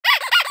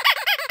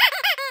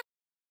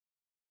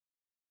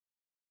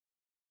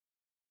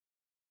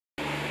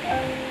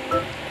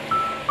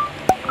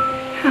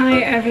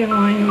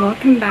everyone,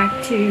 welcome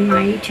back to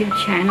my YouTube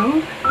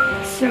channel.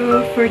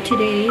 So for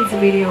today's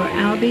video,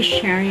 I'll be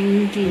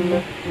sharing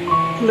the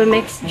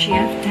Lumix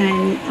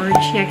GF10 or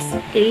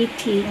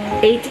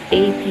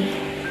GX880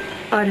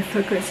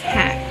 autofocus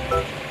hack.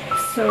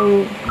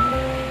 So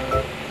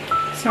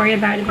sorry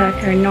about the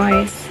background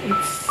noise,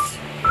 it's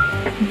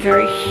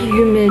very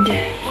humid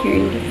here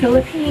in the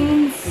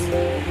Philippines.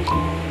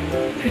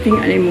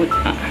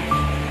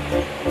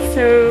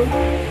 So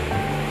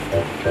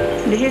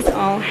this is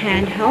all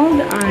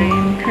handheld.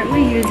 I'm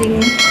currently using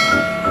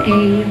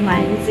a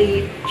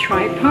Lanzi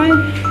tripod.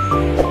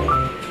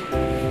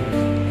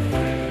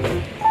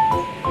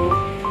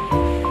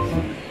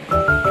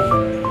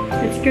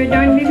 Let's go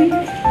down, baby.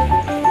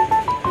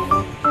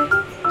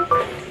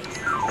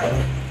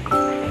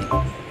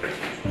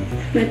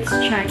 Let's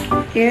check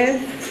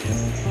if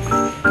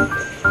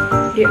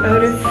the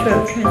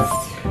autofocus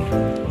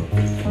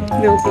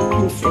will be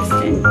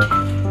consistent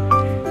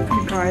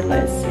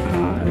regardless of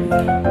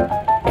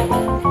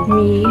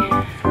me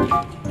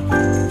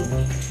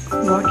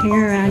walking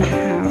around the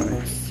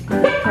house or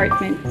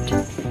apartment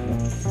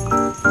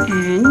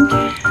and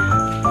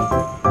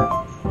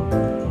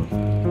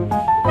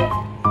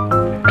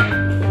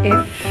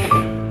if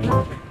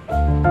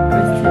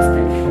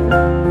consistent.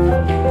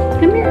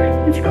 Come here,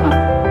 let's go.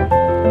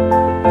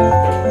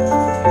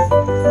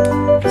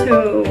 So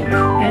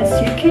as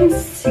you can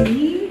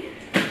see,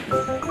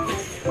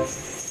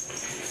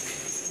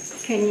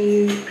 can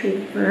you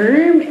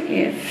confirm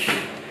if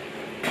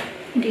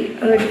the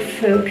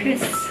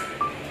autofocus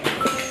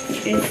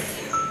is...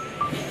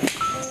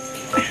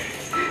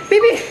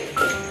 Baby!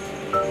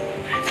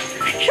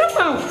 Shut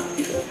up!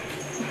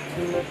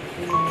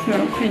 So,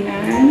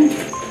 kanan.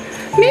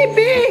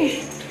 Baby!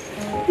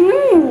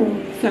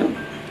 So,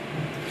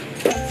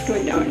 let's go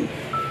down.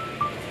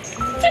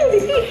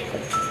 Baby!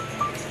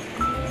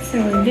 So,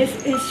 this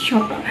is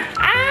Shoppa.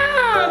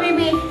 Ah,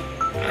 baby!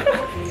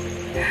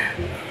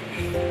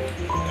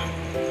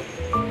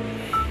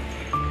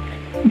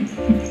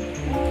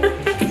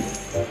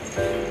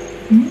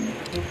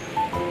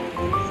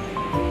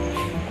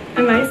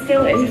 Am I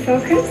still in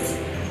focus?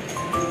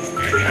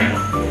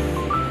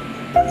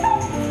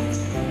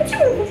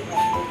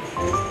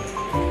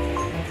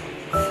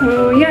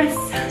 So yes,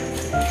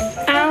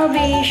 I'll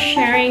be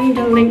sharing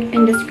the link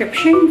in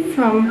description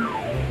from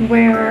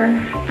where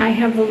I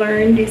have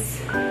learned this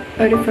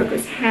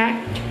autofocus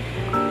hack,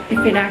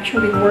 if it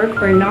actually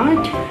worked or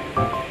not.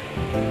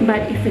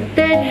 But if it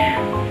did,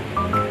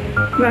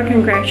 well,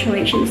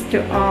 congratulations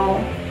to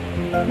all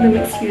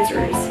Lumix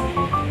users.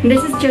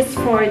 This is just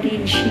for the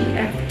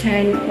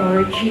GF10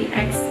 or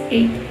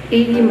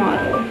GX880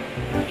 model.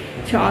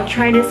 So I'll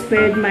try this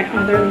with my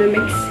other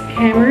Lumix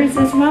cameras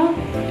as well.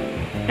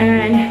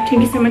 And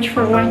thank you so much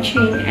for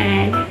watching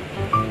and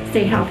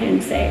stay healthy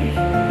and safe.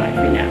 Bye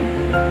for now.